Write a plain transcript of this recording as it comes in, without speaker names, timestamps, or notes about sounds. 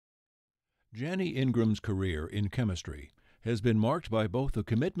Jani Ingram's career in chemistry has been marked by both a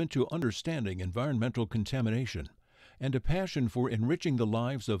commitment to understanding environmental contamination and a passion for enriching the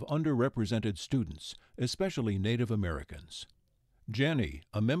lives of underrepresented students, especially Native Americans. Jani,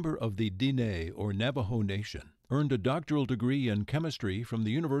 a member of the Diné or Navajo Nation, earned a doctoral degree in chemistry from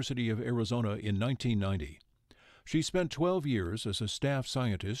the University of Arizona in 1990. She spent 12 years as a staff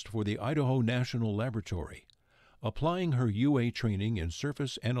scientist for the Idaho National Laboratory, applying her UA training in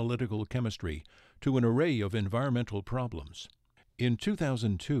surface analytical chemistry to an array of environmental problems. In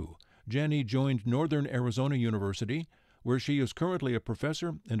 2002, Jani joined Northern Arizona University, where she is currently a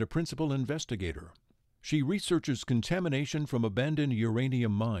professor and a principal investigator. She researches contamination from abandoned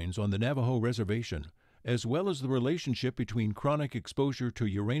uranium mines on the Navajo Reservation, as well as the relationship between chronic exposure to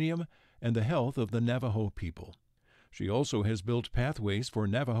uranium and the health of the Navajo people. She also has built pathways for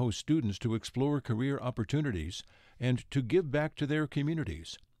Navajo students to explore career opportunities and to give back to their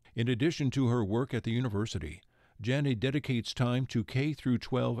communities. In addition to her work at the university, Jani dedicates time to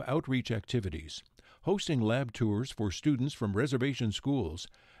K-12 outreach activities, hosting lab tours for students from reservation schools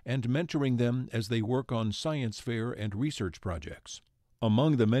and mentoring them as they work on science fair and research projects.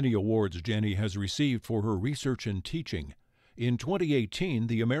 Among the many awards Jani has received for her research and teaching, in 2018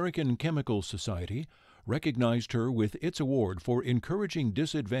 the American Chemical Society recognized her with its award for encouraging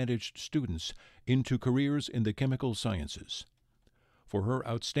disadvantaged students into careers in the chemical sciences. For her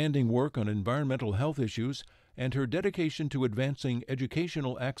outstanding work on environmental health issues and her dedication to advancing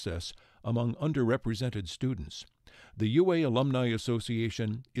educational access among underrepresented students, the UA Alumni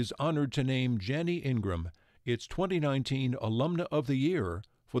Association is honored to name Jani Ingram its 2019 Alumna of the Year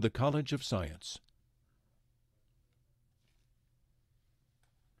for the College of Science.